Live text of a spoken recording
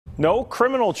No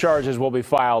criminal charges will be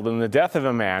filed in the death of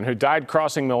a man who died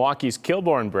crossing Milwaukee's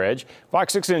Kilbourn Bridge.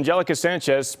 Fox 6's Angelica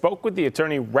Sanchez spoke with the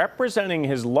attorney representing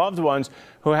his loved ones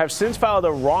who have since filed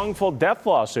a wrongful death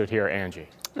lawsuit here, Angie.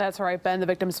 That's right, Ben. The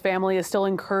victim's family is still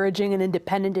encouraging an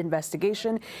independent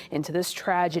investigation into this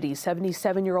tragedy.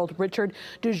 77-year-old Richard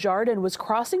Desjardins was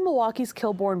crossing Milwaukee's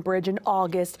Kilbourn Bridge in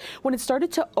August when it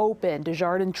started to open.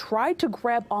 Desjardins tried to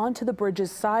grab onto the bridge's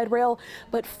side rail,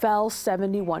 but fell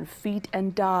 71 feet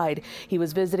and died. He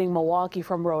was visiting Milwaukee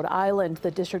from Rhode Island.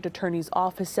 The district attorney's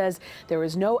office says there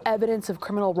is no evidence of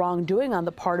criminal wrongdoing on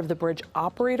the part of the bridge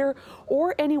operator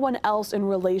or anyone else in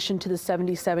relation to the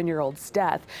 77-year-old's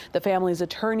death. The family's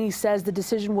attorney says the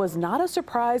decision was not a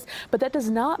surprise, but that does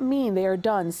not mean they are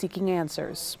done seeking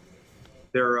answers.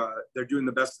 They're doing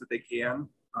the best that they can.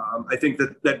 I think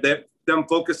that them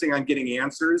focusing on getting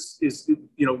answers is,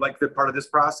 like the part of this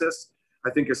process,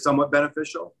 I think is somewhat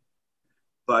beneficial.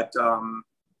 But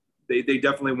they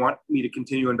definitely want me to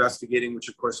continue investigating, which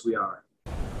of course we are.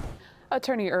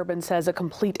 Attorney Urban says a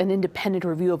complete and independent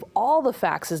review of all the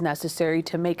facts is necessary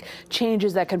to make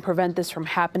changes that can prevent this from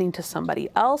happening to somebody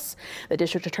else. The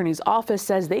district attorney's office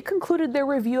says they concluded their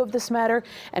review of this matter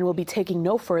and will be taking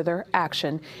no further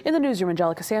action. In the newsroom,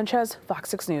 Angelica Sanchez, Fox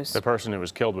 6 News. The person who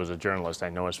was killed was a journalist. I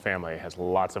know his family has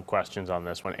lots of questions on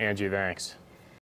this one. Angie, thanks.